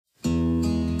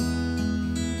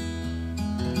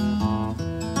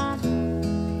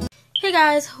Hey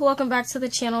guys, welcome back to the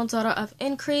channel, Daughter of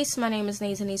Increase. My name is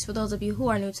Naze. For those of you who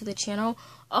are new to the channel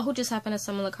or who just happen to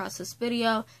stumble across this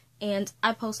video, and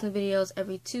I post new videos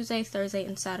every Tuesday, Thursday,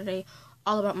 and Saturday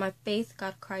all about my faith,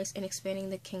 God, Christ, and expanding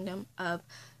the kingdom of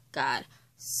God.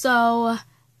 So,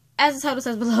 as the title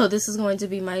says below, this is going to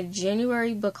be my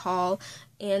January book haul,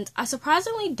 and I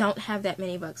surprisingly don't have that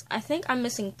many books. I think I'm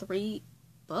missing 3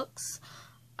 books.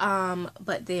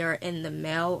 But they are in the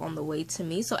mail on the way to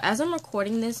me. So as I'm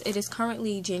recording this, it is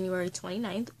currently January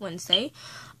 29th, Wednesday.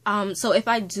 So if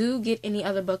I do get any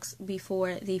other books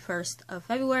before the 1st of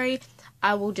February,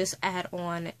 I will just add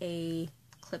on a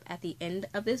clip at the end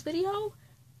of this video,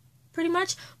 pretty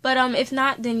much. But if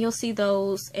not, then you'll see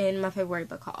those in my February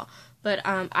book haul. But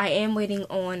I am waiting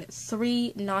on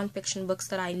 3 nonfiction books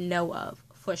that I know of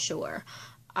for sure.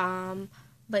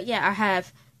 But yeah, I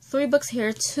have 3 books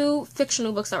here, 2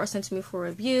 fictional books that were sent to me for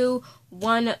review,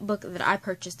 1 book that I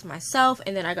purchased myself,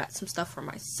 and then I got some stuff for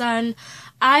my son.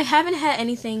 I haven't had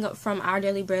anything from Our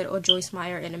Daily Bread or Joyce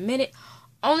Meyer in a minute,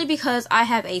 only because I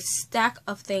have a stack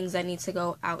of things that need to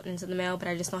go out into the mail, but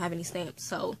I just don't have any stamps.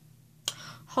 So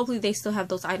hopefully they still have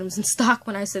those items in stock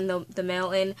when I send the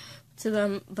mail in to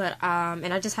them. But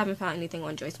and I just haven't found anything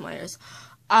on Joyce Meyer's.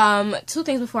 2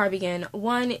 things before I begin.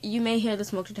 1, you may hear the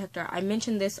smoke detector. I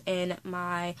mentioned this in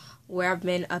my Where I've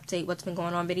Been update what's been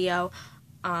going on video.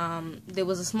 There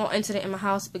was a small incident in my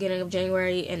house beginning of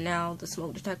January, and now the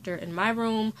smoke detector in my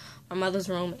room, my mother's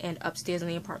room, and upstairs in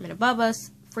the apartment above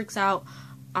us freaks out.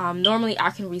 Normally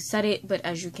I can reset it, but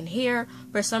as you can hear,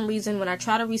 for some reason when I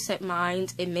try to reset mine,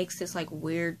 it makes this like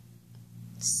weird,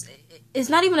 it's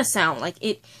not even a sound, like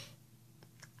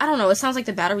I don't know, it sounds like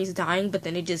the battery's dying, but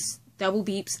then it just double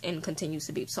beeps and continues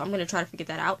to beep. So I'm going to try to figure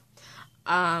that out.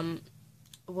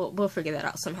 We'll figure that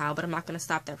out somehow, but I'm not going to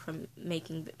stop that from make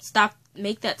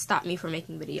that stop me from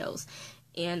making videos.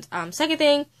 And second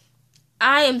thing,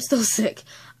 I am still sick.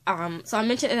 So I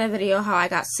mentioned in that video how I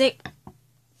got sick.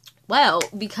 Well,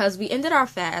 because we ended our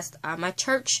fast, my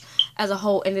church as a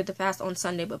whole ended the fast on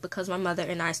Sunday, but because my mother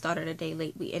and I started a day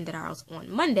late, we ended ours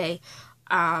on Monday.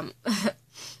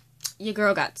 Your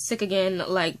girl got sick again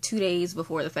like 2 days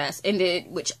before the fast ended,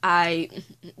 which the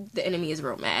enemy is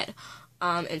real mad.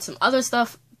 And some other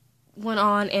stuff went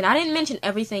on, and I didn't mention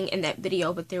everything in that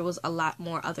video, but there was a lot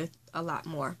more.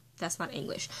 That's not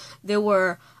English. There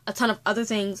were a ton of other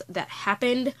things that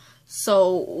happened,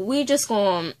 so we just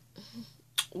gonna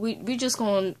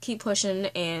keep pushing,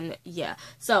 and yeah.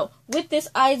 So with this,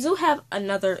 I do have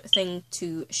another thing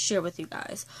to share with you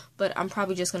guys, but I'm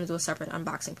probably just gonna do a separate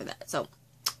unboxing for that. So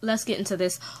let's get into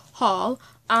this haul.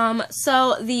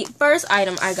 So the first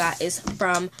item I got is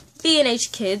from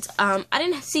B&H Kids. I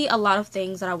didn't see a lot of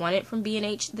things that I wanted from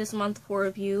B&H this month for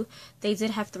review. They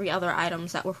did have 3 other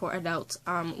items that were for adults.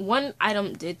 1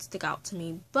 item did stick out to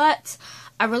me, but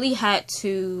I really had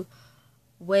to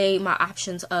weigh my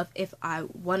options of if I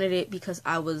wanted it because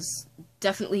I was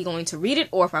definitely going to read it,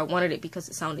 or if I wanted it because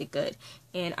it sounded good.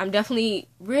 And I'm definitely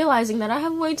realizing that I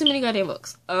have way too many goddamn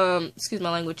books. Excuse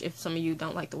my language if some of you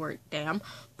don't like the word damn,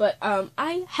 but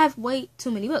I have way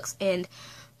too many books, and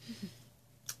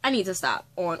I need to stop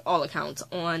on all accounts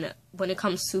on when it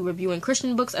comes to reviewing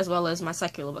Christian books as well as my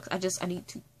secular books. I need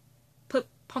to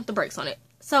pump the brakes on it.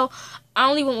 So I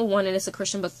only went with 1, and it's a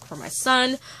Christian book for my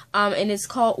son, and it's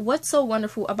called What's So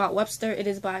Wonderful About Webster. It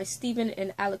is by Stephen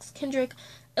and Alex Kendrick,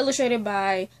 illustrated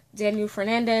by Daniel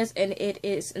Fernandez, and it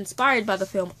is inspired by the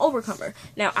film Overcomer.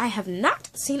 Now, I have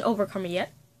not seen Overcomer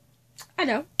yet. I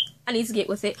know, I need to get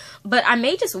with it, but I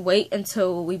may just wait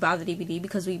until we buy the DVD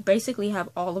because we basically have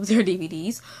all of their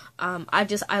DVDs.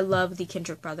 I love the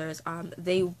Kendrick brothers.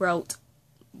 They wrote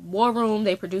War Room,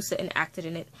 they produced it and acted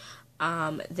in it.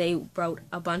 They wrote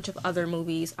a bunch of other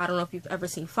movies. I don't know if you've ever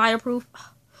seen Fireproof.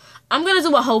 I'm gonna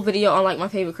do a whole video on like my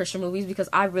favorite Christian movies because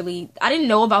I didn't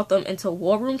know about them until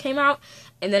War Room came out,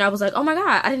 and then I was like, oh my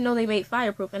god, I didn't know they made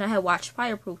Fireproof, and I had watched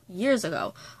Fireproof years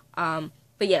ago.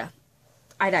 But yeah,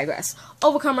 I digress.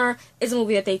 Overcomer is a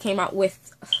movie that they came out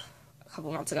with a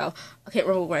couple months ago. I can't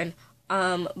remember when,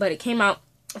 but it came out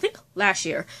I think last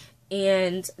year.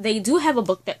 And they do have a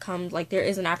book that comes, like, there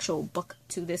is an actual book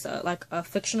to this, like, a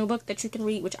fictional book that you can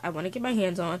read, which I want to get my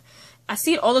hands on. I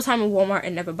see it all the time in Walmart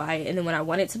and never buy it, and then when I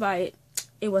wanted to buy it,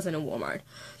 it wasn't in Walmart.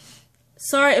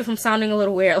 Sorry if I'm sounding a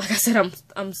little weird. Like I said,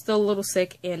 I'm still a little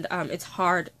sick, and it's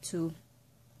hard to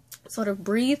sort of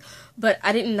breathe, but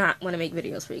I did not want to make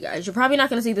videos for you guys. You're probably not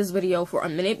going to see this video for a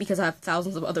minute because I have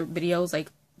thousands of other videos,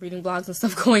 like, reading blogs and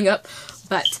stuff going up,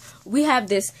 but we have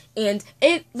this, and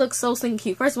it looks so stinking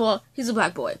cute. First of all, he's a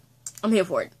black boy. I'm here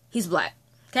for it. He's black,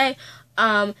 okay?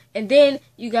 And then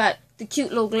you got the cute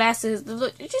little glasses, just a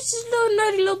little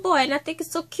nerdy little boy, and I think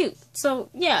it's so cute. So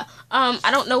yeah, I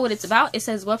don't know what it's about. It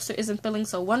says Webster isn't feeling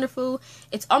so wonderful.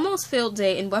 It's almost field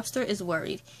day, and Webster is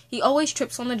worried. He always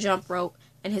trips on the jump rope,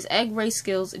 and his egg race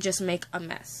skills just make a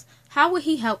mess. How would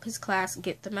he help his class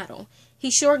get the medal? He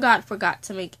sure God forgot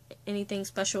to make anything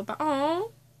special about.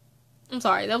 Oh, I'm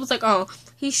sorry, that was like, oh,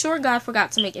 he sure God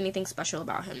forgot to make anything special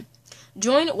about him.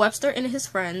 Join Webster and his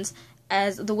friends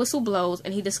as the whistle blows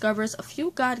and he discovers a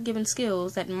few God-given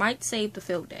skills that might save the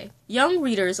field day. Young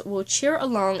readers will cheer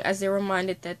along as they're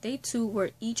reminded that they too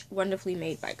were each wonderfully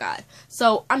made by God.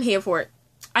 So I'm here for it.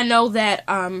 I know that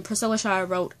Priscilla Shire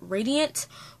wrote Radiant,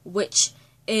 which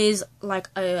is like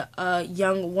a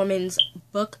young woman's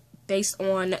book based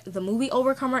on the movie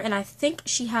Overcomer, and I think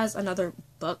she has another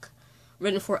book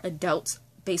written for adults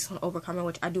based on Overcomer,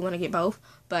 which I do want to get both,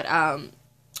 but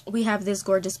we have this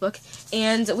gorgeous book,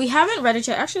 and we haven't read it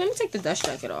yet. Actually, let me take the dust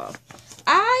jacket off.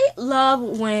 I love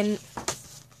when,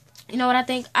 you know what I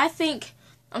think?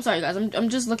 I'm sorry guys, I'm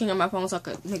just looking at my phone so I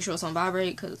could make sure it's on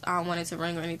vibrate, because I don't want it to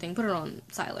ring or anything. Put it on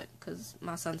silent, because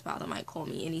my son's father might call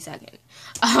me any second.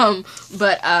 Oh,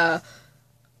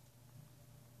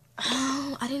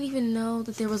 I didn't even know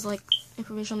that there was, like,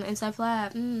 information on the inside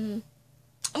flap. I'm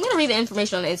going to read the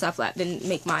information on the inside flap, then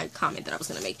make my comment that I was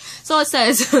going to make. So it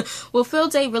says, will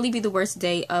field day really be the worst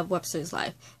day of Webster's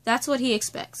life? That's what he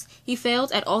expects. He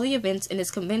failed at all the events and is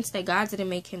convinced that God didn't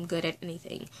make him good at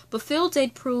anything. But field day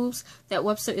proves that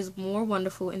Webster is more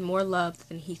wonderful and more loved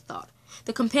than he thought.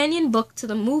 The companion book to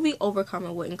the movie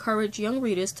Overcomer will encourage young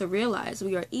readers to realize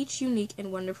we are each unique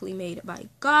and wonderfully made by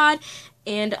God.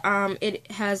 And it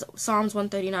has Psalms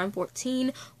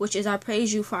 139:14, which is, I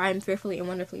praise you for I am fearfully and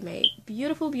wonderfully made.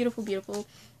 Beautiful, beautiful, beautiful.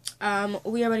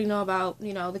 We already know about,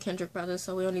 you know, the Kendrick brothers,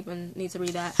 so we don't even need to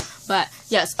read that. But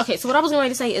yes, okay, so what I was going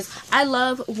to say is I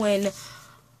love when,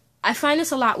 I find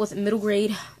this a lot with middle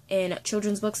grade and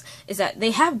children's books, is that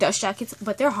they have dust jackets,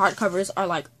 but their hardcovers are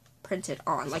like printed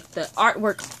on, like the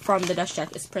artwork from the dust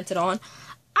jacket is printed on.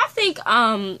 I think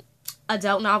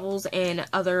adult novels and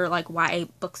other like YA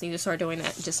books need to start doing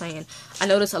that. Just saying. I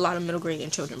notice a lot of middle grade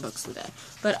and children books do that.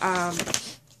 But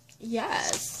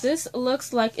yes, this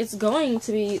looks like it's going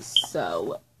to be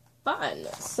so fun.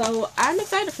 So I'm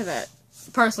excited for that.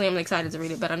 Personally, I'm excited to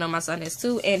read it, but I know my son is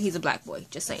too, and he's a black boy.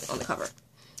 Just saying on the cover.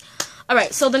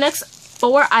 Alright, so the next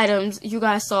 4 items you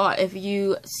guys saw if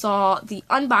you saw the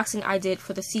unboxing I did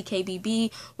for the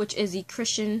CKBB, which is the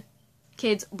Christian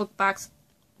Kids Book Box.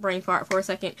 Brain fart for a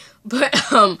second. But,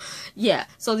 yeah.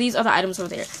 So these are the items over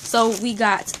there. So we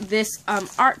got this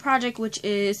art project, which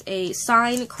is a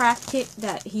sign craft kit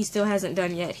that he still hasn't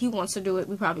done yet. He wants to do it.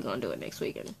 We're probably going to do it next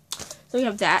weekend. So we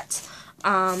have that.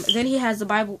 Then he has the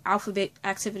Bible Alphabet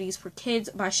Activities for Kids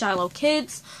by Shiloh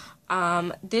Kids.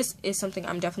 This is something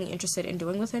I'm definitely interested in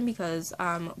doing with him because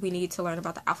we need to learn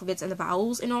about the alphabets and the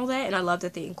vowels and all that, and I love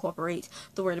that they incorporate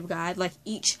the Word of God. Like,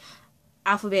 each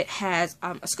alphabet has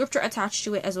a scripture attached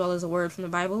to it as well as a word from the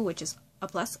Bible, which is a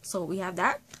plus, so we have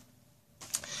that.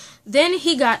 Then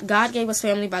he got God Gave Us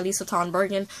Family by Lisa Tawn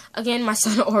Bergen. Again, my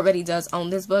son already does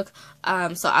own this book,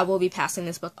 so I will be passing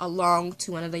this book along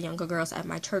to one of the younger girls at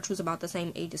my church who's about the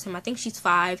same age as him. I think she's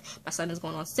 5. My son is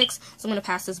going on 6, so I'm going to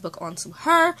pass this book on to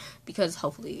her because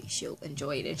hopefully she'll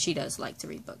enjoy it, and she does like to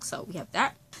read books, so we have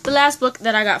that. The last book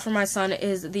that I got for my son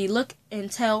is the Look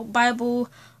and Tell Bible.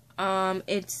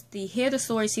 It's the Hear the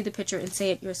Story, See the Picture, and Say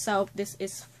It Yourself. This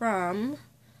is from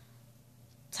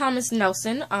Thomas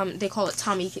Nelson. They call it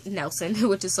Tommy Nelson,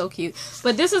 which is so cute.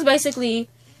 But this is basically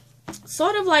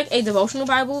sort of like a devotional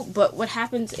Bible, but what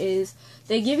happens is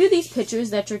they give you these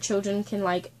pictures that your children can,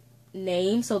 like,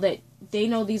 name so that they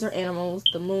know these are animals,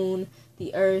 the moon,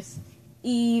 the earth,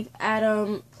 Eve,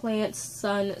 Adam, plants,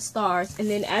 sun, stars, and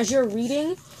then as you're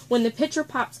reading, when the picture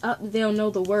pops up, they'll know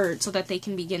the word so that they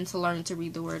can begin to learn to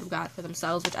read the Word of God for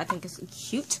themselves, which I think is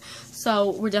cute.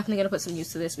 So we're definitely going to put some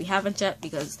use to this. We haven't yet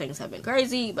because things have been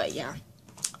crazy, but yeah.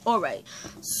 Alright,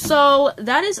 so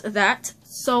that is that.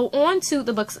 So on to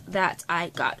the books that I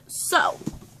got. So,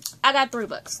 I got 3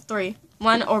 books. 3.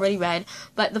 1 already read,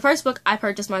 but the first book I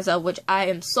purchased myself, which I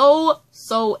am so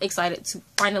excited to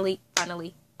finally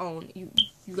own. You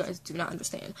guys do not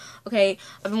understand. Okay,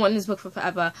 I've been wanting this book for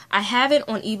forever. I have it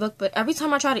on ebook, but every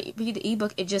time I try to read the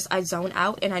ebook, I zone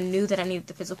out, and I knew that I needed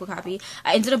the physical copy.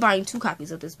 I ended up buying 2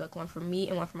 copies of this book, one for me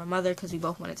and one for my mother, because we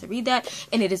both wanted to read that,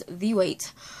 and it is The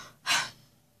Wait.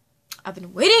 I've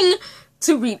been waiting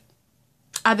to read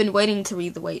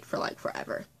The Wait for like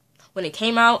forever. When it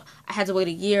came out, I had to wait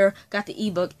a year, got the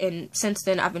ebook, and since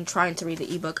then I've been trying to read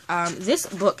the ebook. This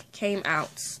book came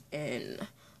out in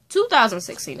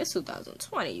 2016. It's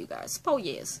 2020, you guys. 4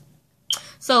 years.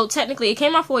 So technically, it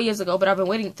came out 4 years ago, but I've been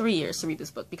waiting 3 years to read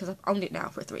this book because I've owned it now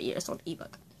for 3 years on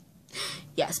ebook.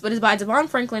 Yes, but it's by DeVon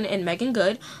Franklin and Megan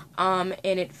Good, and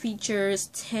it features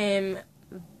Tim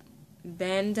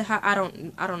I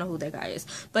don't know who that guy is,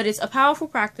 but it's a powerful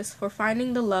practice for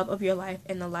finding the love of your life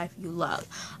and the life you love.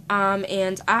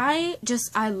 And I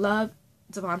love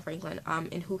DeVon Franklin,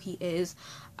 and who he is.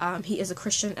 He is a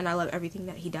Christian, and I love everything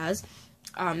that he does.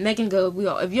 Megan Good,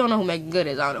 if you don't know who Megan Good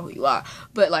is, I don't know who you are,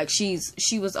 but like she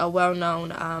was a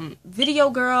well-known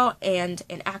video girl and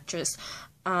an actress,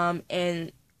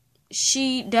 and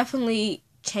she definitely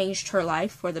changed her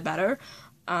life for the better.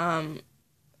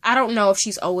 I don't know if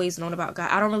she's always known about God.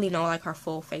 I don't really know like her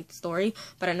full faith story,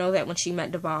 but I know that when she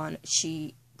met DeVon,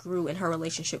 she grew in her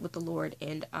relationship with the Lord,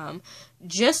 and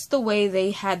just the way they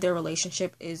had their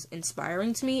relationship is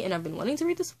inspiring to me, and I've been wanting to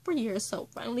read this for years, so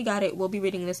finally got it. We'll be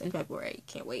reading this in February.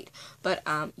 Can't wait. But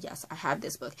yes, I have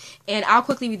this book, and I'll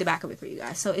quickly read the back of it for you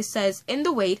guys. So it says, in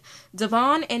The Wait,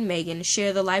 DeVon and Megan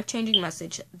share the life-changing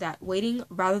message that waiting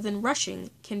rather than rushing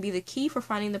can be the key for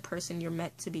finding the person you're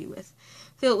meant to be with.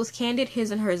 Filled with candid his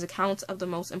and hers accounts of the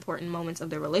most important moments of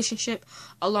their relationship,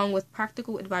 along with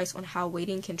practical advice on how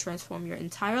waiting can transform your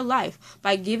entire life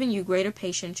by giving you greater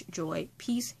patience, joy,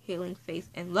 peace, healing, faith,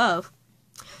 and love.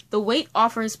 The Wait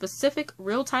offers specific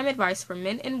real-time advice for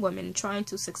men and women trying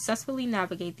to successfully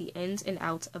navigate the ins and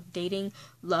outs of dating,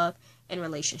 love, and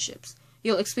relationships.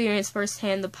 You'll experience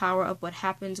firsthand the power of what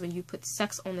happens when you put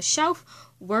sex on the shelf,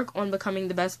 work on becoming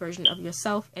the best version of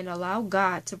yourself, and allow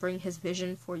God to bring his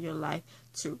vision for your life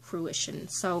to fruition.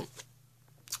 So,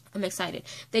 I'm excited.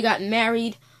 They got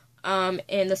married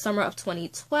in the summer of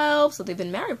 2012, so they've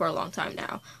been married for a long time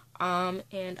now.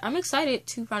 And I'm excited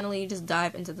to finally just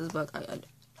dive into this book.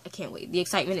 I can't wait. The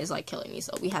excitement is like killing me,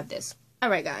 so we have this.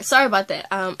 Alright guys, sorry about that.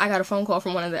 I got a phone call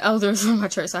from one of the elders from my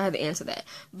church, so I had to answer that.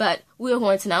 But we're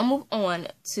going to now move on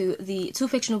to the 2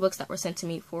 fictional books that were sent to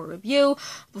me for review.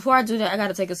 Before I do that, I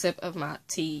gotta take a sip of my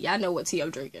tea. Y'all know what tea I'm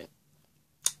drinking.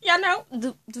 Y'all know?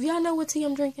 Do y'all know what tea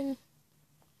I'm drinking?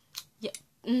 Yeah.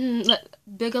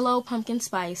 Bigelow pumpkin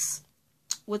spice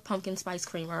with pumpkin spice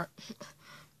creamer.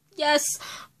 Yes.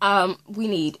 We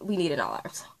need it all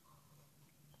ours.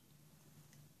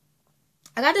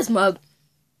 I got this mug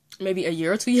maybe a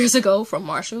year or 2 years ago from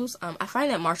Marshall's. I find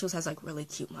that Marshall's has like really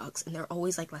cute mugs, and they're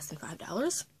always like less than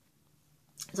 $5.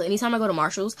 So anytime I go to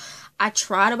Marshall's, I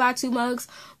try to buy 2 mugs,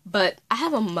 but I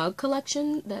have a mug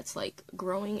collection that's like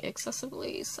growing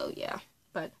excessively. So yeah,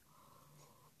 but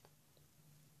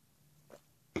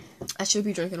I should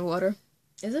be drinking water.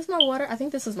 Is this my water? I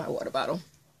think this is my water bottle.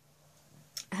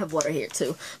 I have water here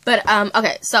too. But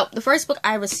okay, so the first book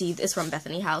I received is from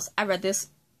Bethany House. I read this,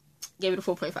 gave it a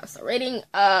 4.5-star rating.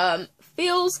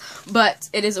 Feels, but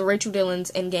it is a Rachel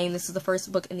Dillon's Endgame. This is the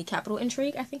first book in the Capital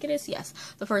Intrigue, I think it is. Yes,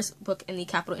 the first book in the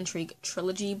Capital Intrigue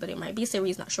trilogy, but it might be a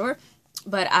series, not sure.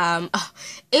 But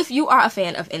if you are a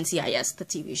fan of NCIS, the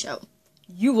TV show,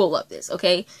 you will love this,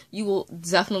 okay? You will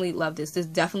definitely love this. This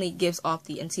definitely gives off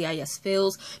the NCIS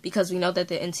feels, because we know that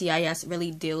the NCIS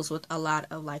really deals with a lot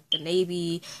of like the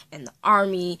Navy and the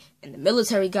Army and the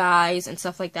military guys and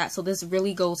stuff like that. So this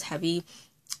really goes heavy.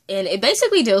 And it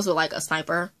basically deals with like a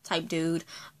sniper type dude,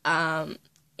 and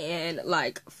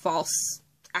like false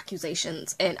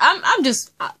accusations. And I'm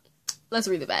just, let's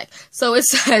read it back. So it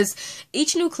says,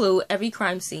 each new clue, every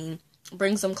crime scene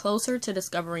brings them closer to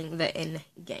discovering the end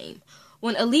game.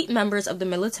 When elite members of the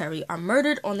military are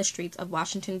murdered on the streets of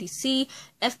Washington, D.C.,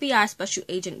 FBI Special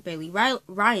Agent Bailey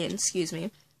Ryan,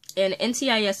 and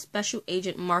NCIS Special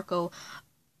Agent Marco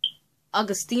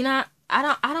Augustina, I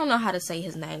don't know how to say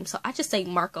his name, so I just say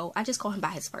Marco. I just call him by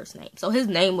his first name. So his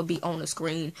name would be on the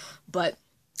screen, but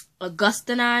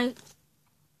Augustini,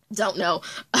 don't know,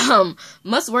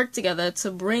 must work together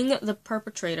to bring the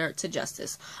perpetrator to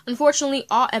justice. Unfortunately,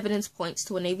 all evidence points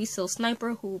to a Navy SEAL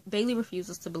sniper who Bailey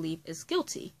refuses to believe is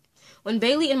guilty. When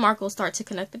Bailey and Marco start to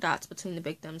connect the dots between the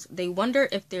victims, they wonder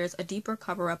if there's a deeper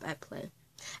cover-up at play.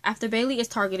 After Bailey is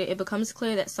targeted, it becomes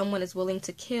clear that someone is willing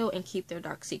to kill and keep their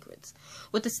dark secrets.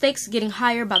 With the stakes getting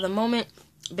higher by the moment,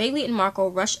 Bailey and Marco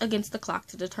rush against the clock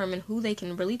to determine who they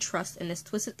can really trust in this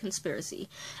twisted conspiracy.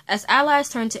 As allies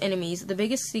turn to enemies, the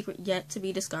biggest secret yet to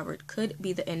be discovered could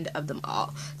be the end of them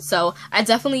all. So, I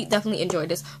definitely enjoyed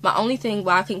this. My only thing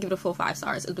why I couldn't give it a full 5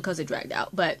 stars is because it dragged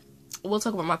out. But we'll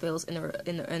talk about my feels in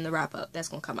the wrap-up that's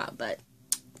going to come out. But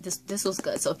this was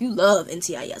good. So if you love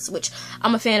NCIS, which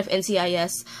I'm a fan of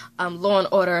NCIS, Law and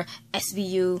Order,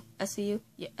 SVU,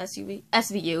 yeah,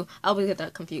 SVU, I always get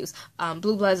that confused.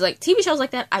 Blue Bloods, like TV shows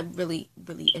like that, I really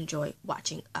enjoy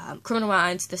watching. Criminal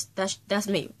Minds, that's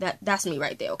me. That's me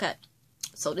right there, okay?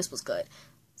 So this was good.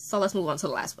 So let's move on to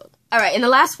the last book. Alright, in the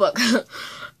last book,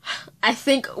 I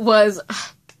think was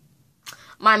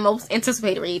my most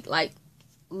anticipated read, like,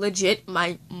 legit,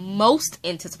 my most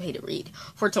anticipated read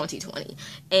for 2020.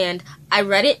 And I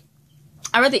read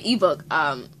the ebook,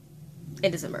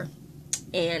 in December.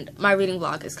 And my reading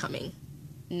vlog is coming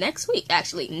next week,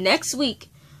 actually. Next week,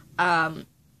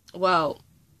 well,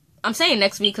 I'm saying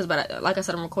next week because, like I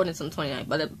said, I'm recording this on the 29th.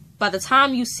 But by the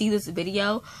time you see this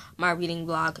video, my reading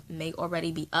vlog may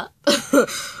already be up.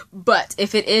 But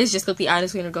if it is, just click the eye on the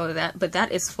screen and go to that. But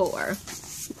that is for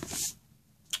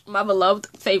my beloved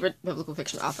favorite biblical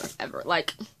fiction author ever.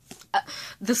 Like,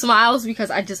 the smiles,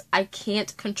 because I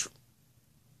can't control.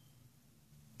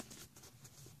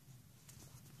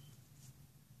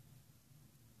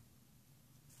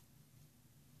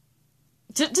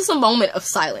 Just a moment of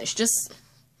silence. Just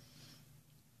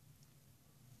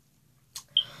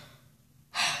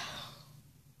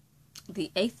the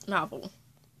eighth novel,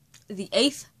 you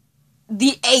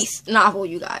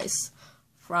guys,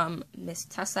 from Miss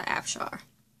Tessa Afshar.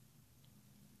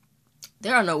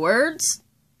 There are no words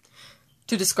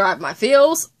to describe my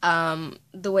feels.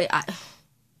 The way I'm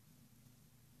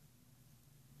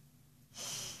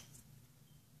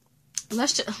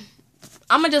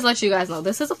gonna just let you guys know,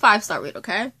 this is a 5-star read,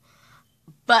 okay?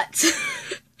 But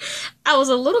I was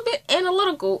a little bit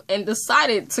analytical and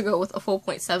decided to go with a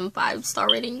 4.75 star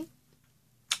rating.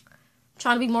 I'm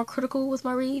trying to be more critical with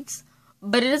my reads,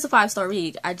 but it is a 5-star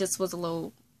read. I just was a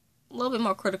little bit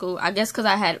more critical, I guess, because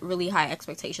I had really high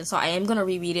expectations. So I am gonna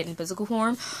reread it in physical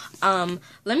form. Let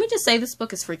me just say, this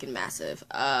book is freaking massive.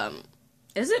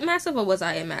 Is it massive, or was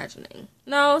I imagining?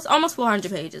 No, it's almost 400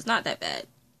 pages. Not that bad.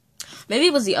 Maybe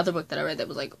it was the other book that I read that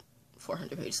was like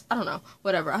 400 pages. I don't know.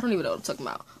 Whatever. I don't even know what I'm talking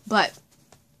about. But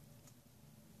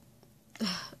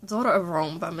Daughter of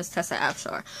Rome by Miss Tessa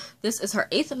Afshar. This is her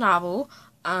 8th novel.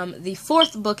 The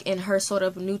 4th book in her sort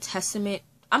of New Testament.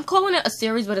 I'm calling it a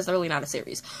series, but it's really not a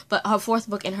series. But her 4th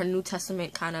book in her New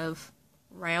Testament kind of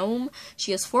realm.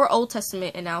 She has 4 Old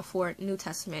Testament and now 4 New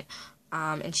Testament.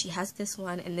 And she has this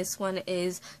one. And this one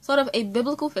is sort of a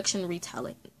biblical fiction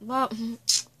retelling. Well,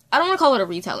 I don't want to call it a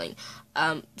retelling.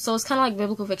 So it's kind of like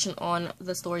biblical fiction on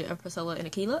the story of Priscilla and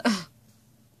Aquila.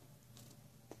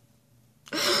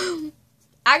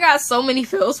 I got so many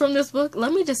feels from this book.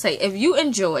 Let me just say, if you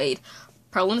enjoyed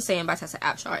Pearl in the Sand by Tessa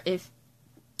Afshar, if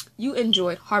you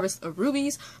enjoyed Harvest of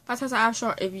Rubies by Tessa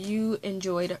Afshar, if you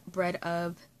enjoyed Bread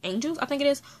of Angels, I think it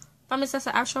is, by Miss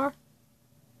Tessa Afshar,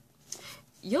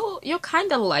 you'll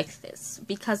kind of like this,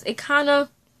 because it kind of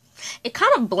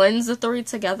blends the 3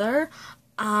 together.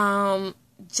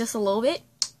 Just a little bit.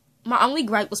 My only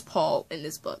gripe was Paul in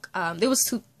this book. There was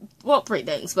 3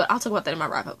 things, but I'll talk about that in my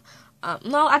wrap-up.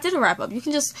 No, I did a wrap-up. You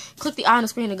can just click the eye on the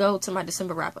screen and go to my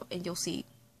December wrap-up, and you'll see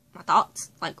my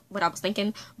thoughts, like what I was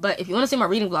thinking. But if you want to see my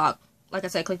reading vlog, like I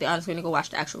said, click the eye on the screen and go watch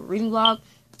the actual reading vlog.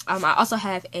 I also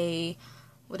have a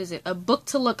book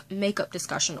to look makeup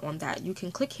discussion on that. You can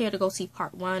click here to go see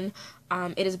part 1.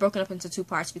 It is broken up into 2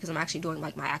 parts because I'm actually doing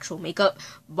like my actual makeup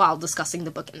while discussing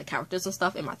the book and the characters and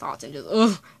stuff and my thoughts, and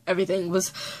just everything was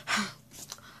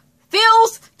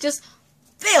feels,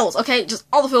 okay? Just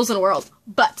all the feels in the world.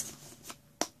 But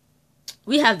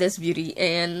we have this beauty,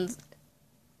 and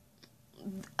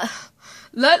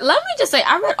let me just say,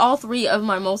 I read all 3 of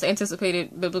my most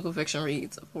anticipated biblical fiction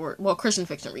reads Christian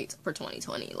fiction reads for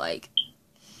 2020. Like,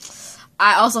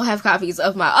 I also have copies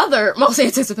of my other most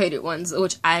anticipated ones,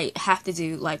 which I have to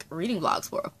do, like, reading vlogs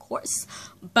for, of course.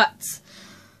 But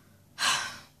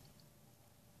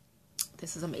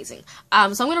this is amazing. So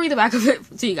I'm going to read the back of it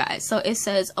to you guys. So it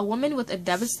says, a woman with a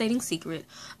devastating secret,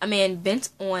 a man bent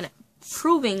on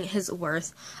proving his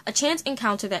worth, a chance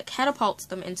encounter that catapults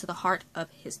them into the heart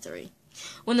of history.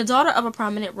 When the daughter of a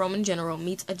prominent Roman general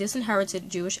meets a disinherited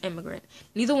Jewish immigrant,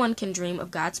 neither one can dream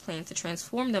of God's plan to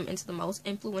transform them into the most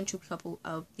influential couple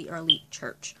of the early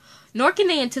church. Nor can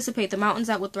they anticipate the mountains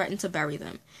that would threaten to bury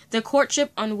them. Their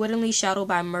courtship, unwittingly shadowed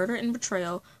by murder and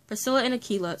betrayal, Priscilla and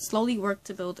Aquila slowly work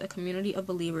to build a community of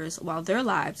believers while their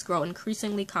lives grow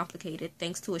increasingly complicated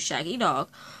thanks to a shaggy dog,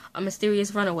 a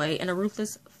mysterious runaway, and a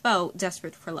ruthless foe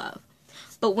desperate for love.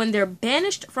 But when they're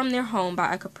banished from their home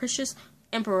by a capricious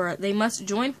emperor, they must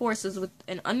join forces with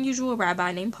an unusual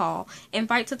rabbi named Paul and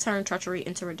fight to turn treachery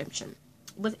into redemption.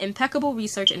 With impeccable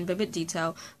research and vivid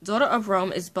detail, Daughter of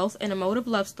Rome is both an emotive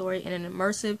love story and an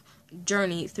immersive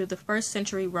journey through the 1st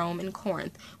century Rome and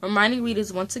Corinth, reminding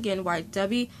readers once again why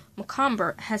W.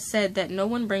 Macomber has said that no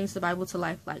one brings the Bible to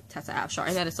life like Tessa Afshar.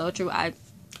 And that is so true. I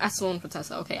swoon for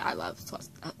Tessa. Okay, I love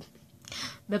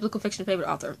biblical fiction favorite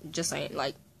author. Just saying,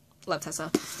 like, love Tessa.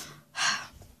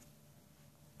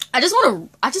 I just want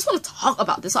to talk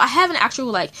about this. So I have an actual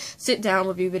like sit down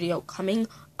review video coming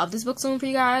of this book soon for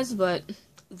you guys, but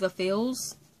the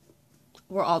feels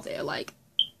were all there, like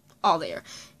all there,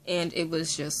 and it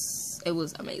was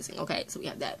amazing. Okay, so we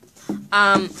have that.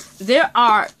 There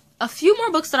are a few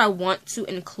more books that I want to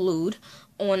include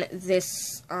on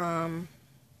this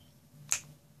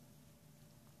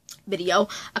video.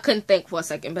 I couldn't think for a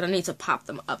second, but I need to pop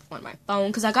them up on my phone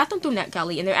because I got them through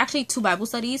NetGalley, and they're actually 2 Bible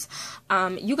studies.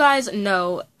 You guys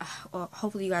know, or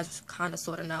hopefully you guys kind of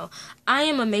sort of know, I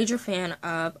am a major fan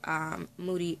of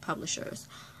Moody Publishers.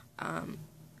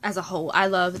 As a whole, I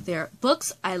love their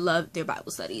books. I love their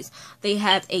Bible studies. They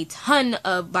have a ton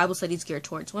of Bible studies geared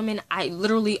towards women. I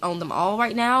literally own them all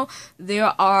right now.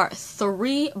 There are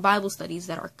 3 Bible studies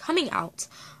that are coming out,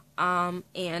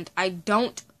 and I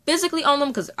don't physically own them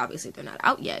because obviously they're not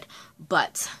out yet,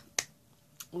 but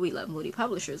we love Moody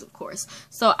Publishers, of course.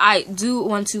 So I do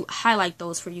want to highlight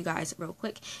those for you guys real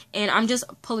quick, and I'm just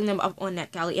pulling them up on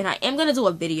NetGalley, and I am going to do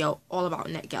a video all about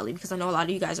NetGalley because I know a lot of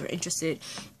you guys are interested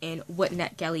in what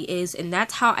NetGalley is, and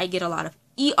that's how I get a lot of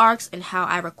e-arcs and how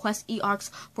I request e-arcs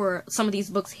for some of these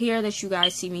books here that you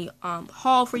guys see me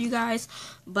haul for you guys.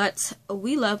 But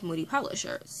we love Moody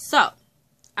Publishers. So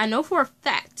I know for a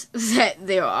fact that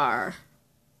there are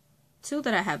 2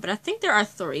 that I have, but I think there are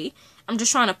 3. I'm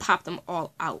just trying to pop them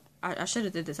all out. I should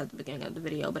have did this at the beginning of the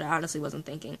video, but I honestly wasn't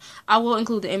thinking. I will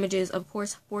include the images, of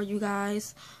course, for you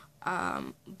guys.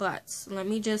 But let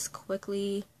me just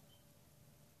quickly,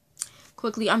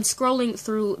 I'm scrolling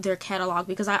through their catalog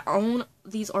because I own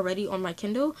these already on my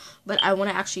Kindle, but I want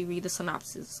to actually read the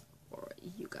synopsis for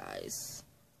you guys.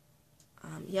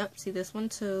 Yep, see this one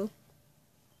too.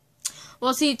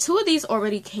 Well, see, 2 of these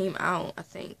already came out, I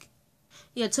think.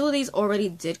 Yeah, 2 of these already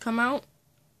did come out.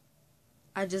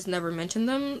 I just never mentioned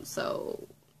them, so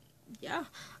yeah.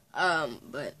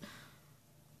 But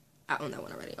I own that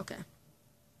one already. Okay.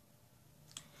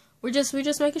 We're just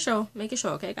making sure,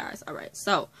 okay, guys. All right.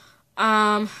 So,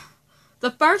 the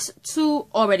first 2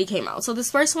 already came out. So this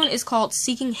first one is called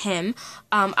Seeking Him.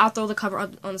 I'll throw the cover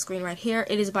up on the screen right here.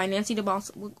 It is by Nancy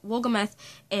DeMoss, Wolgemuth,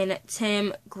 and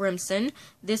Tim Grissom.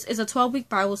 This is a 12-week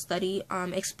Bible study.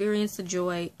 Experience the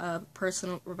joy of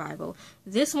personal revival.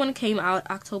 This one came out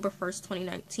October 1st,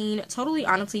 2019. Totally,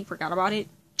 honestly, forgot about it.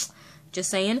 Just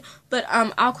saying. But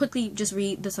I'll quickly just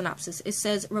read the synopsis. It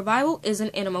says, revival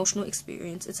isn't an emotional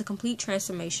experience. It's a complete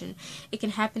transformation. It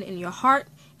can happen in your heart,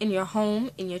 in your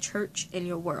home, in your church, in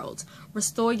your world.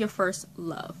 Restore your first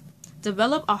love.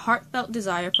 Develop a heartfelt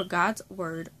desire for God's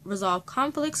word. Resolve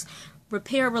conflicts.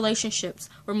 Repair relationships.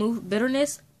 Remove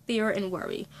bitterness, fear, and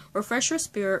worry. Refresh your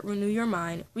spirit. Renew your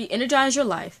mind. Re-energize your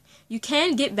life. You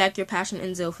can get back your passion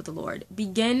and zeal for the Lord.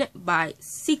 Begin by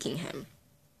seeking Him.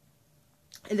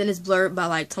 And then it's blurred by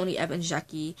like Tony Evans,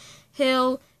 Jackie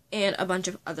Hill, and a bunch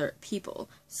of other people.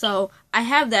 So I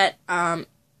have that. I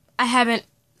haven't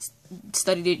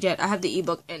studied it yet. I have the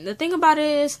ebook, and the thing about it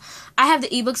is I have the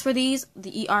ebooks for these,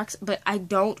 the e-arcs, but I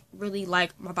don't really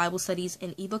like my Bible studies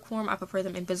in ebook form. I prefer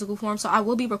them in physical form. So I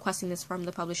will be requesting this from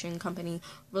the publishing company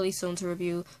really soon to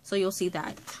review. So you'll see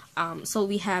that. So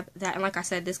we have that, and like I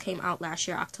said, this came out last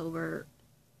year, October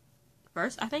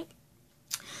 1st, I think.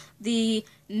 The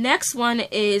next one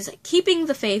is Keeping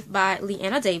the Faith by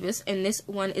Lianna Davis, and this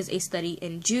one is a study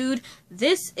in Jude.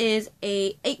 This is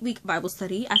a 8-week Bible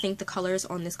study. I think the colors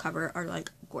on this cover are like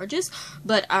gorgeous,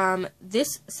 but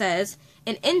this says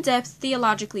an in-depth,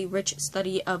 theologically rich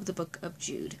study of the book of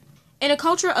Jude. In a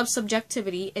culture of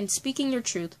subjectivity and speaking your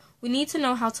truth, we need to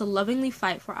know how to lovingly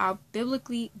fight for our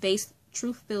biblically based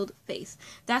truth-filled faith.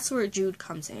 That's where Jude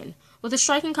comes in. With a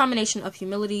striking combination of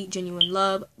humility, genuine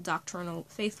love, doctrinal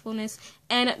faithfulness,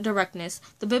 and directness,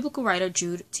 the biblical writer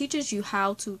Jude teaches you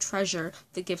how to treasure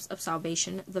the gifts of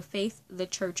salvation, the faith, the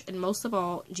church, and most of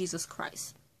all, Jesus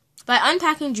Christ. By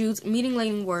unpacking Jude's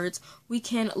meaning-laden words, we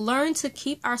can learn to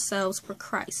keep ourselves for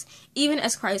Christ, even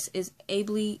as Christ is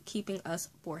ably keeping us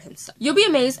for himself. You'll be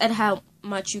amazed at how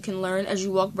much you can learn as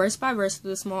you walk verse by verse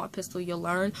through the small epistle. You'll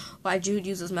learn why Jude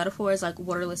uses metaphors like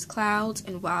waterless clouds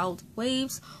and wild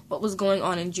waves, what was going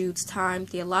on in Jude's time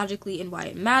theologically and why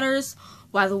it matters,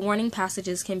 why the warning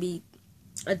passages can be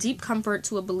a deep comfort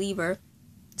to a believer,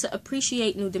 to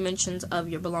appreciate new dimensions of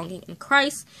your belonging in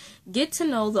Christ. Get to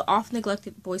know the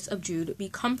oft-neglected voice of Jude, be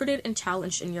comforted and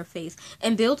challenged in your faith,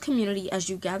 and build community as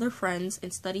you gather friends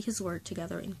and study his word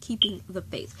together in keeping the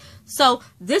faith. So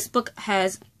this book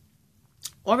has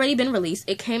already been released.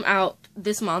 It came out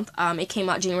this month. It came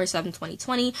out January 7th,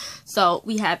 2020. So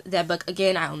we have that book.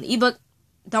 Again, I own the ebook.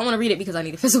 don't want to read it because I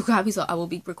need a physical copy, so I will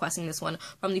be requesting this one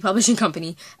from the publishing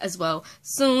company as well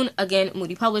soon. Again,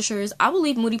 Moody Publishers. I will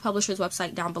leave Moody Publishers'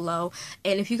 website down below,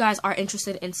 and if you guys are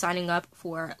interested in signing up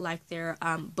for like their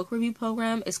book review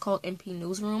program, it's called MP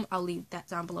Newsroom. I'll leave that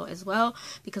down below as well,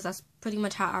 because that's pretty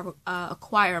much how I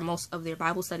acquire most of their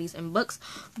Bible studies and books.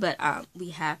 But we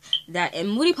have that, and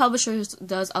Moody Publishers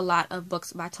does a lot of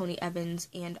books by Tony Evans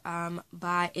and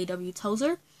by A.W.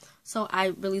 Tozer. So I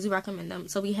really do recommend them.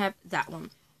 So we have that one.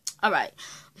 All right,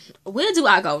 where do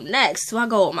I go next? Do I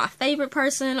go with my favorite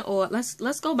person, or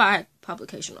let's go by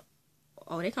publication?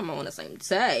 Oh, they come on the same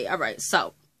day. All right,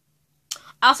 so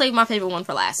I'll save my favorite one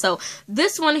for last. So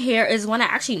this one here is one I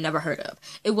actually never heard of.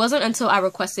 It wasn't until I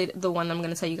requested the one I'm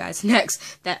going to tell you guys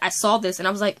next that I saw this, and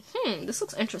I was like, this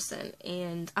looks interesting.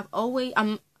 And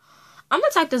I'm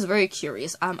the type that's very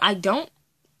curious. I don't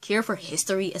care for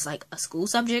history as like a school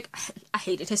subject. I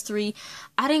hated history.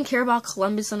 I didn't care about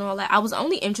Columbus and all that. I was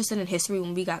only interested in history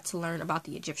when we got to learn about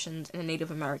the Egyptians and the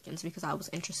Native Americans, because I was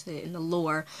interested in the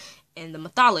lore and the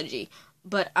mythology.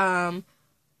 But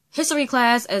history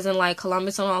class, as in like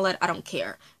Columbus and all that, I don't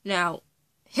care. Now,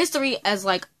 history as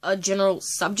like a general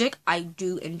subject, I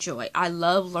do enjoy. I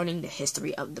love learning the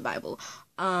history of the Bible.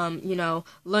 You know,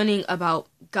 learning about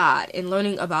God and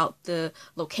learning about the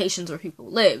locations where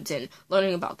people lived, and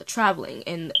learning about the traveling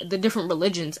and the different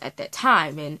religions at that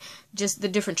time, and just the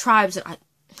different tribes. And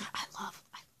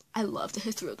I love the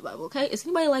history of the Bible. Okay, is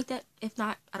anybody like that? If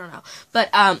not, I don't know.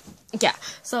 But yeah.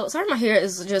 So sorry, my hair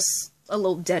is just a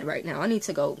little dead right now. I need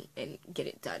to go and get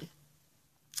it done.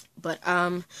 But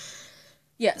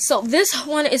yeah, so this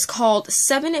one is called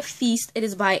Seven Feast. It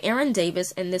is by Erin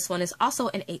Davis, and this one is also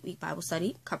an 8-week Bible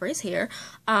study. Cover is here.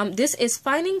 This is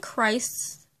Finding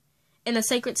Christ in the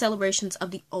Sacred Celebrations of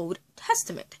the Old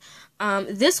Testament.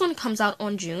 This one comes out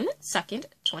on June 2nd,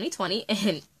 2020,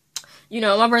 and, you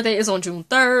know, my birthday is on June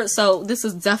 3rd, so this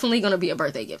is definitely going to be a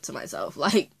birthday gift to myself.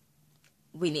 Like,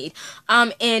 we need.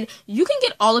 And you can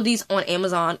get all of these on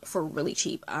Amazon for really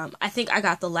cheap. I think I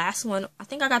got the last one. I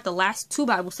think I got the last 2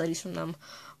 Bible studies from them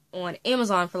on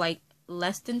Amazon for like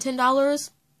less than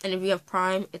 $10. And if you have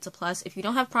Prime, it's a plus. If you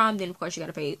don't have Prime, then of course you got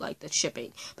to pay like the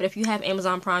shipping. But if you have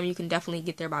Amazon Prime, you can definitely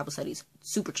get their Bible studies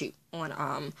super cheap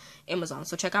on Amazon.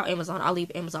 So check out Amazon. I'll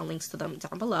leave Amazon links to them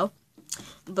down below.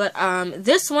 But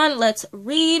this one, let's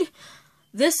read.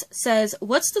 This says,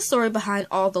 "What's the story behind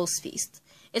all those feasts?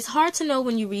 It's hard to know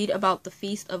when you read about the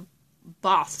Feast of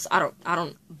Booths.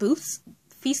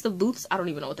 Feast of Booths? I don't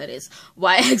even know what that is.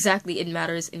 Why exactly it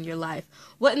matters in your life.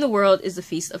 What in the world is the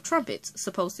Feast of Trumpets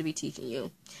supposed to be teaching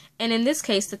you? And in this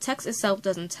case, the text itself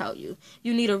doesn't tell you.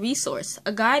 You need a resource,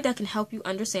 a guide that can help you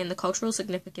understand the cultural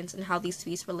significance and how these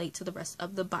feasts relate to the rest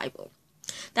of the Bible."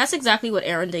 That's exactly what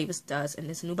Erin Davis does in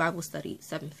this new Bible study,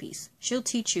 7 Feasts. She'll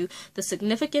teach you the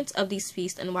significance of these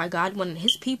feasts and why God wanted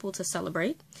his people to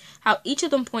celebrate, how each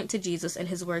of them point to Jesus and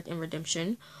his work in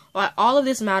redemption, why all of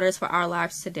this matters for our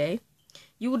lives today.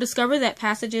 You will discover that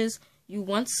passages you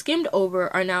once skimmed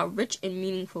over are now rich and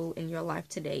meaningful in your life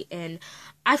today. And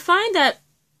I find that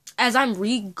as I'm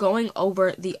going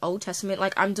over the Old Testament,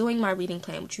 like I'm doing my reading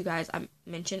plan, which you guys I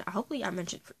mentioned. Hopefully I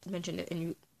mentioned it,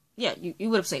 and you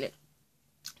would have seen it.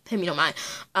 If you don't mind.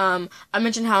 I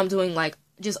mentioned how I'm doing like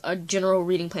just a general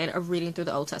reading plan of reading through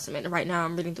the Old Testament. And right now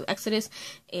I'm reading through Exodus,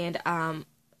 and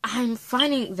I'm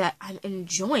finding that I'm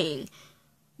enjoying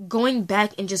going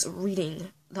back and just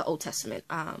reading the Old Testament.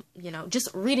 You know, just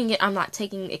reading it. I'm not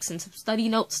taking extensive study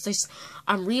notes. Just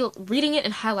I'm reading it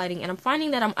and highlighting, and I'm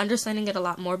finding that I'm understanding it a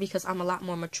lot more because I'm a lot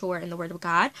more mature in the Word of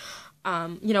God.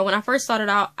 You know, when I first started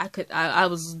out, I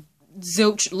was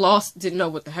zilch lost, didn't know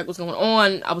what the heck was going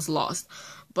on. I was lost.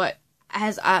 But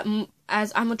as I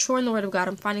mature in the Word of God,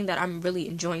 I'm finding that I'm really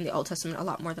enjoying the Old Testament a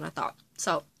lot more than I thought.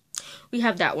 So we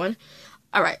have that one.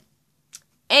 All right,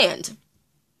 and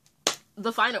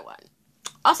the final one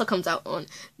also comes out on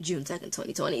June 2nd,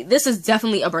 2020. This is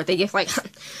definitely a birthday gift. Like,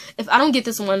 if I don't get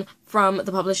this one from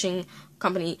the publishing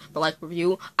company for like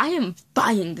review, I am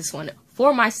buying this one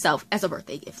for myself as a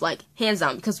birthday gift. Like, hands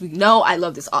down, because we know I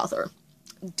love this author.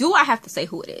 Do I have to say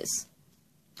who it is?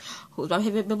 Who's my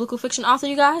favorite biblical fiction author,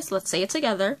 you guys? Let's say it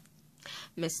together.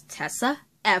 Miss Tessa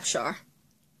Afshar.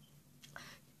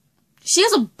 She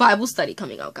has a Bible study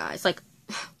coming out, guys. Like,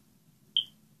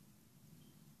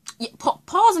 yeah,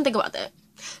 pause and think about that.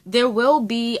 There will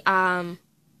be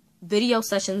video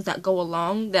sessions that go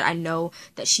along that I know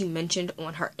that she mentioned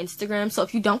on her Instagram. So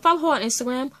if you don't follow her on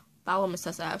Instagram, follow Miss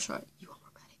Tessa Afshar. You won't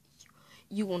regret it.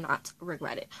 You will not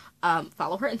regret it.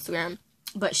 Follow her Instagram.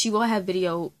 But she will have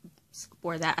videos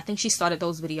for that. I think she started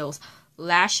those videos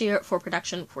last year for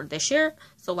production for this year.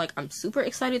 So, like, I'm super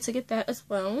excited to get that as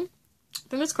well.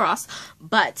 Fingers crossed.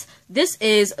 But this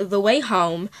is The Way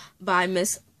Home by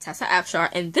Miss Tessa Afshar,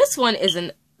 and this one is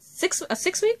a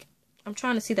 6 week. I'm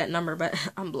trying to see that number, but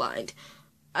I'm blind.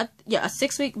 A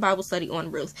 6-week Bible study on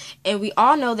Ruth, and we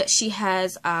all know that she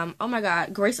has oh my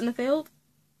God, Grace in the Field.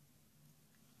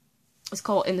 It's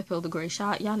called In the Field of Grace.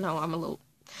 Y'all know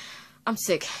I'm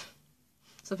sick,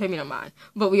 so pay me no mind.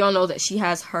 But we all know that she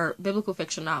has her biblical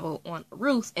fiction novel on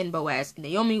Ruth and Boaz and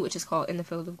Naomi, which is called In the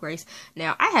Field of Grace.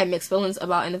 Now, I had mixed feelings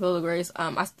about In the Field of Grace.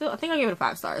 I think I gave it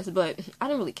 5 stars, but I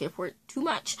didn't really care for it too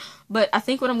much. But I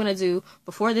think what I'm gonna do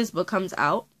before this book comes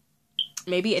out,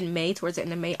 maybe in May, towards the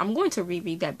end of May, I'm going to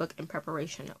reread that book in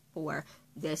preparation for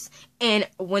this. And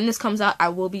when this comes out, I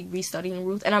will be restudying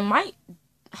Ruth, and I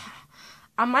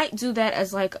might do that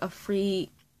as like a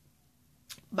free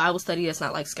Bible study that's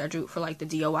not like scheduled for like the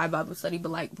DOI Bible study,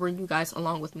 but like bring you guys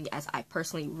along with me as I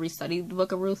personally restudy the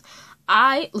book of Ruth.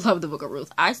 I love the book of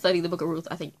Ruth. I studied the book of Ruth,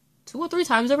 I think 2 or 3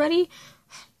 times already.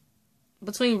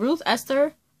 Between Ruth,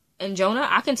 Esther, and Jonah,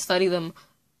 I can study them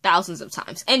thousands of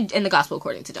times. And the Gospel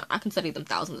according to John, I can study them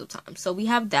thousands of times. So we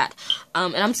have that.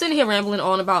 And I'm sitting here rambling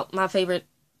on about my favorite.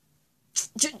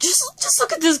 Just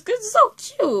look at this. It's so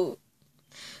cute.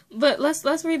 But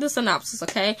let's read the synopsis,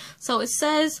 okay? So it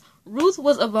says, Ruth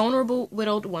was a vulnerable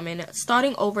widowed woman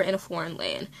starting over in a foreign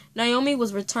land. Naomi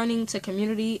was returning to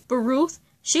community. For Ruth,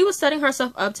 she was setting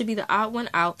herself up to be the odd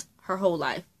one out her whole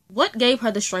life. What gave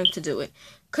her the strength to do it?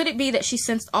 Could it be that she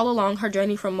sensed all along her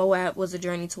journey from Moab was a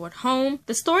journey toward home?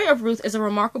 The story of Ruth is a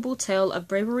remarkable tale of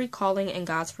bravery, calling, and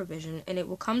God's provision, and it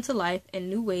will come to life in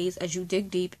new ways as you dig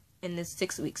deep in this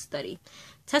 6-week study.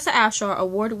 Tessa Afshar,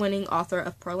 award-winning author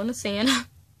of Pearl in the Sand,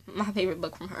 my favorite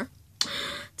book from her,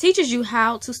 teaches you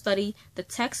how to study the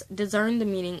text, discern the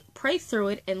meaning, pray through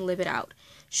it, and live it out.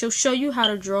 She'll show you how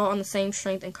to draw on the same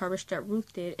strength and courage that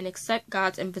Ruth did and accept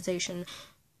God's invitation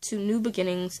to new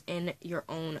beginnings in your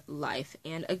own life.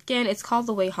 And again, it's called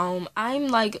The Way Home. I'm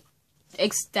like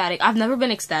ecstatic. I've never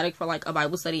been ecstatic for like a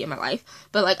Bible study in my life,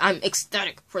 but like I'm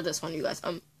ecstatic for this one, you guys.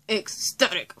 I'm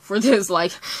ecstatic for this.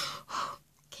 Like,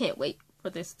 can't wait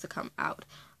for this to come out.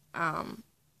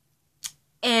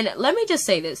 And let me just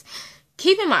say this.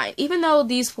 Keep in mind, even though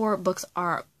these 4 books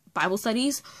are Bible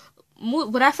studies,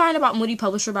 what I find about Moody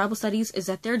Publisher Bible studies is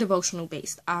that they're devotional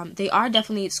based. They are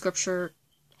definitely scripture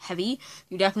heavy.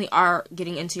 You definitely are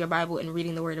getting into your Bible and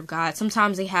reading the Word of God.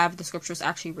 Sometimes they have the scriptures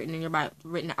actually written in your Bible,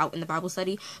 written out in the Bible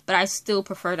study, but I still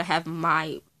prefer to have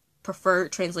my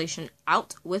preferred translation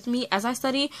out with me as I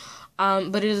study.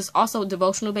 But it is also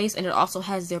devotional based, and it also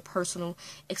has their personal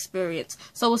experience.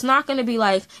 So it's not going to be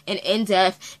like an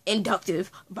in-depth,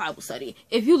 inductive Bible study.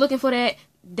 If you're looking for that,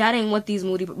 that ain't what these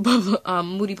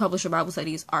Moody Publisher Bible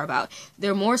studies are about.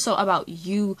 They're more so about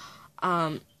you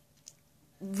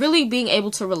really being able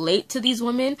to relate to these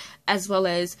women, as well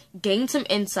as gain some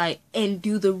insight and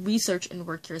do the research and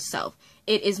work yourself.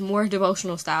 It is more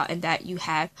devotional style in that you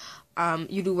have,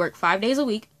 you do work 5 days a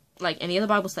week, like any other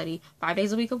Bible study, 5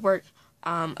 days a week of work.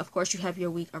 Of course, you have your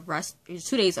week of rest,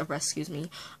 2 days of rest, excuse me.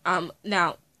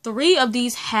 Now, 3 of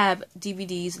these have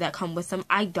DVDs that come with them.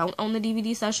 I don't own the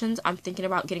DVD sessions. I'm thinking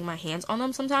about getting my hands on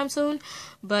them sometime soon,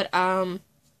 but,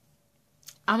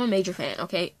 I'm a major fan,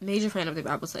 okay? Major fan of the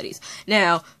Bible studies.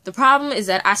 Now, the problem is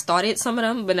that I started some of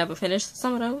them, but never finished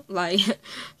some of them. Like,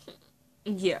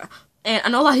 yeah. And I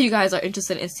know a lot of you guys are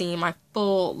interested in seeing my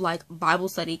full, like, Bible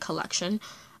study collection.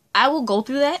 I will go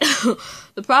through that.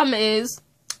 The problem is,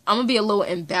 I'm gonna be a little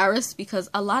embarrassed because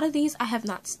a lot of these I have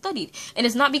not studied. And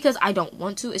it's not because I don't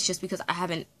want to, it's just because I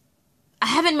haven't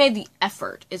made the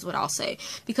effort, is what I'll say.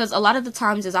 Because a lot of the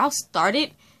times is I'll start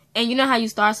it, and you know how you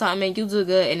start something and you do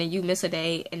good and then you miss a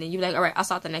day and then you're like, alright, I'll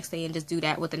start the next day and just do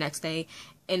that with the next day.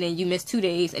 And then you miss 2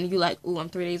 days and you're like, ooh, I'm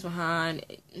 3 days behind.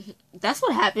 That's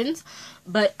what happens.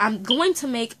 But I'm going to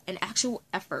make an actual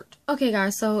effort. Okay,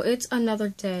 guys, so it's another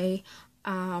day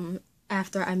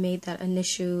after I made that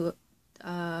initial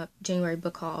January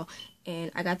book haul.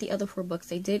 And I got the other 4 books.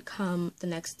 They did come the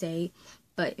next day.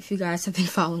 But if you guys have been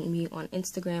following me on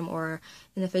Instagram or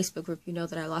in the Facebook group, you know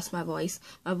that I lost my voice.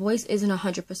 My voice isn't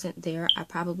 100% there. I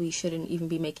probably shouldn't even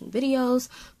be making videos,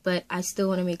 but I still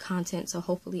want to make content, so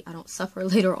hopefully I don't suffer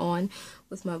later on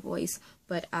with my voice.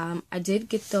 But I did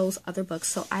get those other books.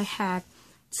 So I have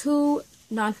 2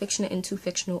 nonfiction and 2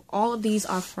 fictional. All of these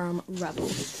are from Rebel.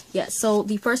 Yeah, so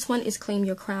the first one is Claim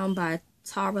Your Crown by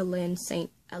Tarah-Lynn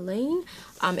Saint-Elien.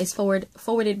 It's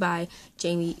forwarded by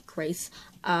Jamie Grace.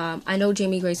 I know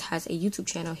Jamie Grace has a YouTube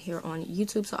channel here on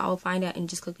YouTube, so I will find that and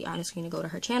just click the on screen and go to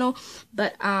her channel.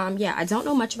 But yeah, I don't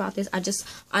know much about this. I just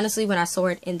honestly, when I saw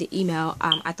it in the email,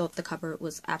 I thought the cover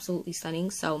was absolutely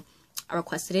stunning. So I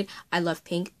requested it. I love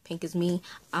pink. Pink is me.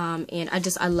 And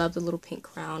I love the little pink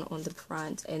crown on the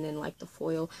front, and then like the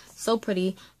foil. So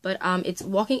pretty. But it's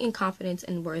walking in confidence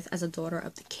and worth as a daughter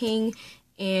of the king.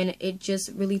 And it just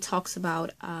really talks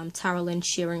about Tarah-Lynn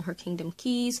sharing her kingdom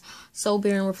keys,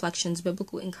 soul-bearing reflections,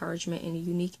 biblical encouragement, and a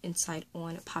unique insight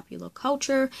on popular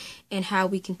culture, and how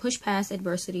we can push past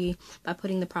adversity by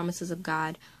putting on the promises of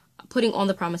God,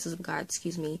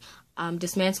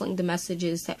 dismantling the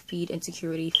messages that feed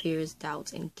insecurity, fears,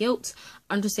 doubts, and guilt,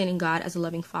 understanding God as a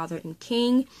loving father and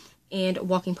king, and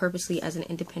walking purposely as an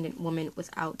independent woman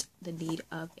without the need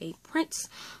of a prince.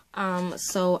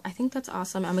 So I think that's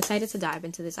awesome. I'm excited to dive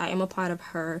into this. I am a part of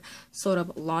her sort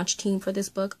of launch team for this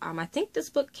book. I think this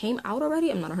book came out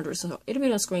already. I'm not 100% sure. It'll be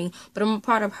on the screen, but I'm a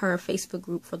part of her Facebook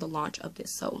group for the launch of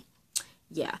this. So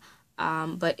yeah.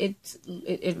 But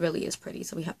it really is pretty.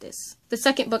 So we have this. The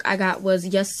second book I got was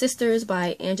Yes Sisters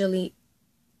by Angelia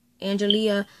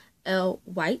L.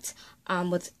 White,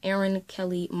 with Erin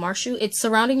Kelly Marshall. It's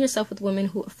surrounding yourself with women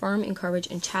who affirm, encourage,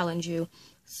 and challenge you.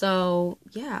 So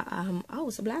yeah, oh,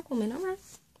 it's a black woman. All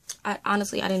right.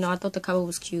 Honestly, I didn't know. I thought the cover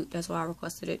was cute. That's why I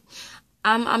requested it.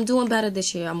 I'm doing better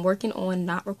this year. I'm working on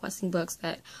not requesting books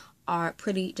that are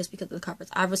pretty just because of the covers.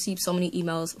 I've received so many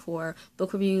emails for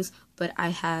book reviews, but I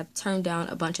have turned down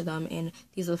a bunch of them, and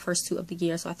these are the first 2 of the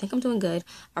year, so I think I'm doing good.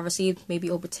 I've received maybe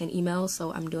over 10 emails,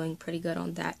 so I'm doing pretty good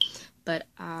on that. But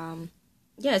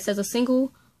yeah, it says a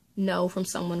single no from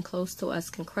someone close to us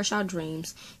can crush our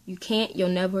dreams. You can't, you'll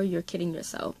never, you're kidding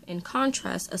yourself. In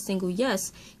contrast, a single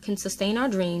yes can sustain our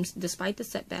dreams despite the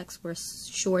setbacks we're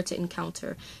sure to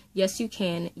encounter. Yes, you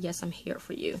can. Yes, I'm here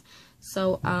for you.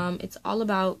 So it's all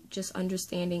about just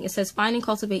understanding. It says find and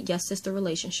cultivate yes sister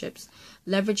relationships,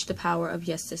 leverage the power of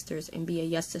yes sisters, and be a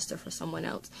yes sister for someone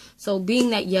else. So being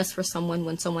that yes for someone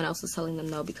when someone else is telling them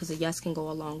no, because a yes can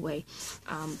go a long way.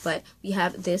 But we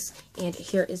have this, and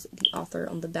here is the author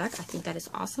on the back. I think that is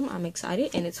awesome. I'm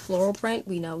excited, and it's floral print.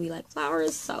 We know we like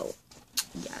flowers, so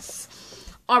yes.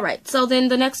 All right, so then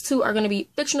the next 2 are going to be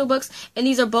fictional books, and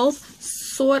these are both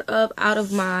sort of out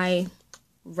of my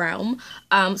realm.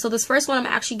 So this first one, I'm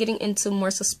actually getting into more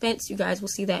suspense. You guys will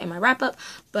see that in my wrap up.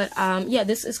 But yeah,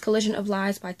 this is Collision of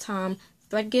Lies by Tom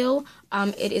Threadgill.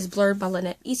 It is blurred by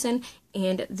Lynette Eason,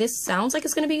 and this sounds like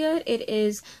it's going to be good. It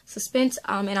is suspense,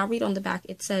 and I'll read on the back.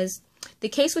 It says, the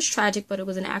case was tragic, but it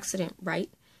was an accident, right?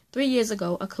 3 years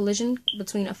ago, a collision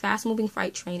between a fast-moving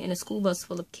freight train and a school bus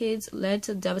full of kids led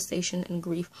to devastation and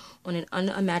grief on an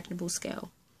unimaginable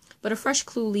scale. But a fresh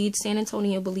clue leads San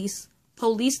Antonio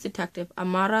police detective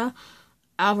Amara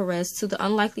Alvarez to the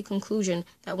unlikely conclusion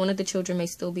that one of the children may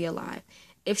still be alive.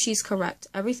 If she's correct,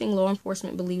 everything law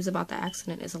enforcement believes about the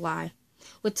accident is a lie.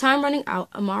 With time running out,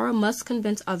 Amara must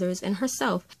convince others and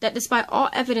herself that despite all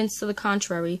evidence to the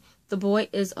contrary, the boy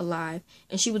is alive,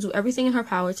 and she will do everything in her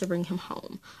power to bring him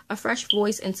home. A fresh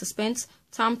voice and suspense,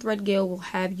 Tom Threadgill will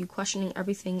have you questioning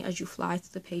everything as you fly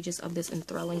through the pages of this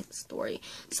enthralling story.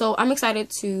 So I'm excited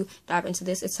to dive into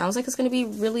this. It sounds like it's going to be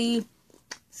really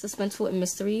suspenseful and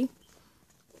mystery.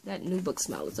 That new book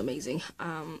smell is amazing.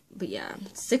 But yeah,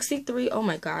 63. Oh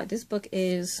my god, this book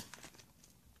is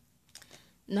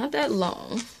not that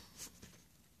long.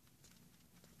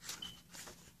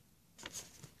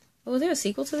 Oh, is there a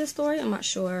sequel to this story? I'm not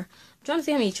sure. I'm trying to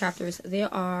see how many chapters.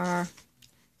 There are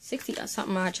 60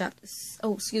 something odd chapters.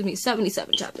 Oh, excuse me,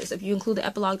 77 chapters. If you include the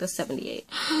epilogue, that's 78.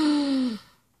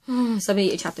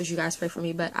 78 chapters, you guys pray for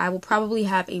me. But I will probably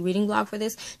have a reading blog for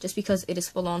this just because it is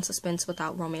full-on suspense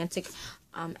without romantic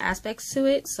aspects to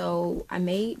it. So I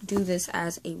may do this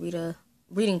as a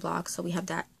reading blog. So we have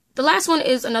that. The last one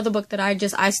is another book that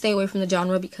I stay away from the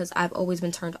genre because I've always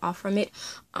been turned off from it.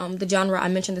 The genre, I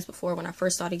mentioned this before when I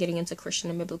first started getting into Christian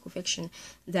and biblical fiction,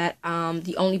 that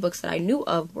the only books that I knew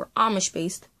of were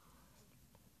Amish-based.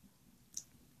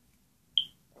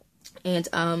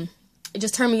 And it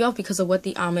just turned me off because of what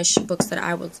the Amish books that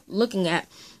I was looking at.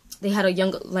 They had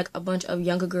a bunch of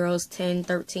younger girls, 10,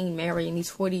 13, marrying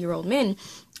these 40-year-old men.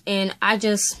 And I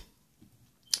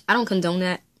don't condone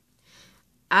that.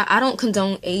 I don't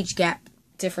condone age gap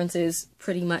differences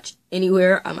pretty much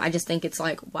anywhere. I just think it's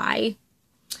like, why?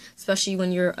 Especially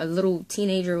when you're a little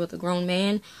teenager with a grown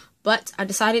man. But I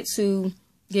decided to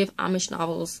give Amish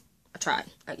novels a try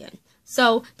again.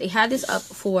 So they had this up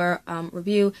for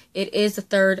review. It is the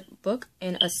 3rd book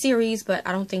in a series, but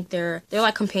I don't think they're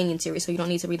like companion series, so you don't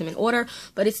need to read them in order.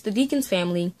 But it's The Deacon's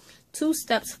Family, 2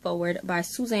 Steps Forward by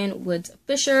Suzanne Woods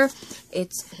Fisher.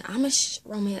 It's an Amish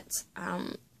romance.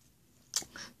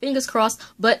 Fingers crossed,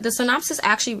 but the synopsis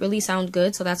actually really sound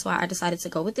good, so that's why I decided to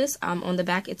go with this. On the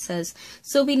back it says,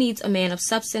 Sylvie needs a man of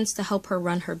substance to help her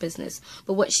run her business,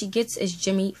 but what she gets is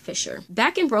Jimmy Fisher.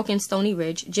 Back in broken Stony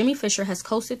Ridge, Jimmy Fisher has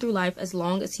coasted through life as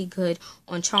long as he could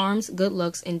on charms, good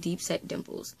looks, and deep-set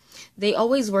dimples. They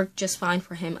always worked just fine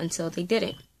for him until they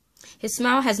didn't. His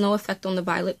smile has no effect on the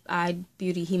violet-eyed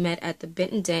beauty he met at the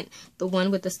Benton Dent, the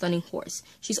one with the stunning horse.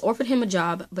 She's offered him a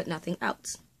job, but nothing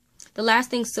else. The last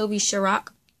thing Sylvie Sherrock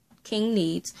King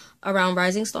needs around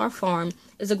Rising Star Farm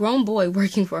is a grown boy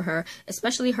working for her,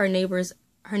 especially her neighbor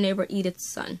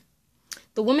Edith's son.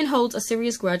 The woman holds a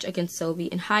serious grudge against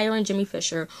Sylvie, and hiring Jimmy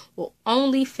Fisher will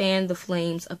only fan the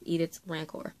flames of Edith's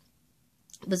rancor.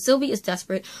 But Sylvie is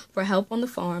desperate for help on the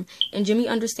farm, and Jimmy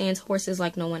understands horses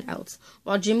like no one else.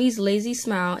 While Jimmy's lazy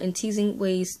smile and teasing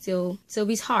ways steal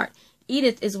Sylvie's heart,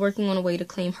 Edith is working on a way to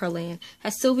claim her land.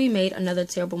 Has Sylvie made another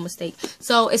terrible mistake?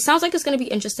 So it sounds like it's going to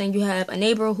be interesting. You have a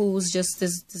neighbor who's just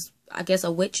this I guess,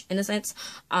 a witch in a sense.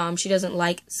 She doesn't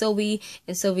like Sylvie,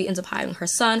 and Sylvie ends up hiring her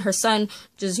son. Her son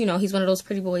just, you know, he's one of those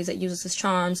pretty boys that uses his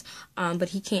charms, but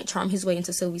he can't charm his way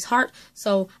into Sylvie's heart.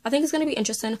 So I think it's going to be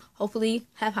interesting. Hopefully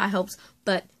have high hopes,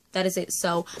 but that is it.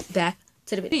 So back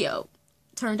to the video.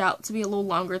 Turned out to be a little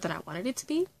longer than I wanted it to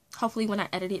be. Hopefully when I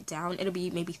edit it down, it'll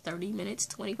be maybe 30 minutes,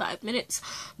 25 minutes.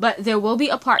 But there will be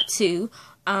a part 2.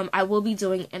 I will be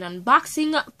doing an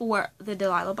unboxing for the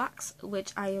Delilah box,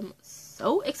 which I am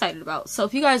so excited about. So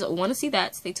if you guys want to see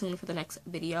that, stay tuned for the next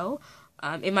video.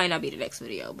 It might not be the next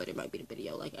video, but it might be the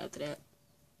video like after that.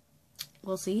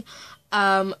 We'll see.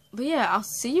 But yeah, I'll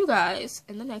see you guys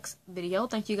in the next video.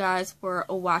 Thank you guys for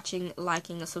watching,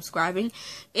 liking, and subscribing.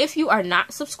 If you are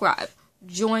not subscribed,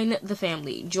 join the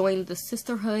family, join the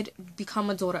sisterhood,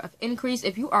 become a daughter of increase.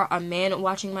 If you are a man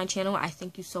watching my channel, I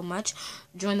thank you so much.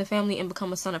 Join the family and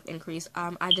become a son of increase.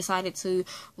 I decided to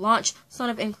launch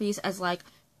son of increase as like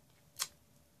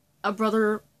a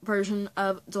brother version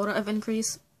of daughter of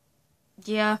increase.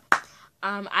 Yeah.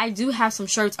 I do have some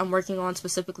shirts I'm working on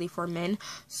specifically for men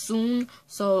soon,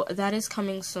 so that is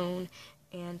coming soon.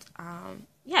 And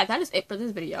yeah, that is it for this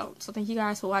video. So thank you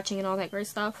guys for watching and all that great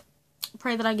stuff.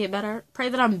 Pray that I get better. Pray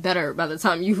that I'm better by the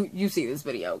time you see this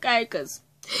video, okay? Because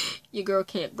your girl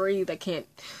can't breathe. I can't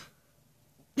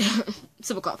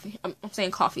sip of coffee. I'm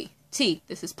saying coffee. Tea.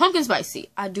 This is pumpkin spice tea.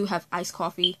 I do have iced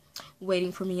coffee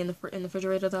waiting for me in the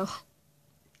refrigerator, though.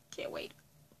 Can't wait.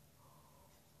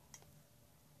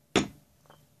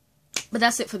 But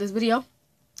that's it for this video.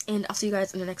 And I'll see you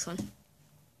guys in the next one.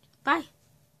 Bye.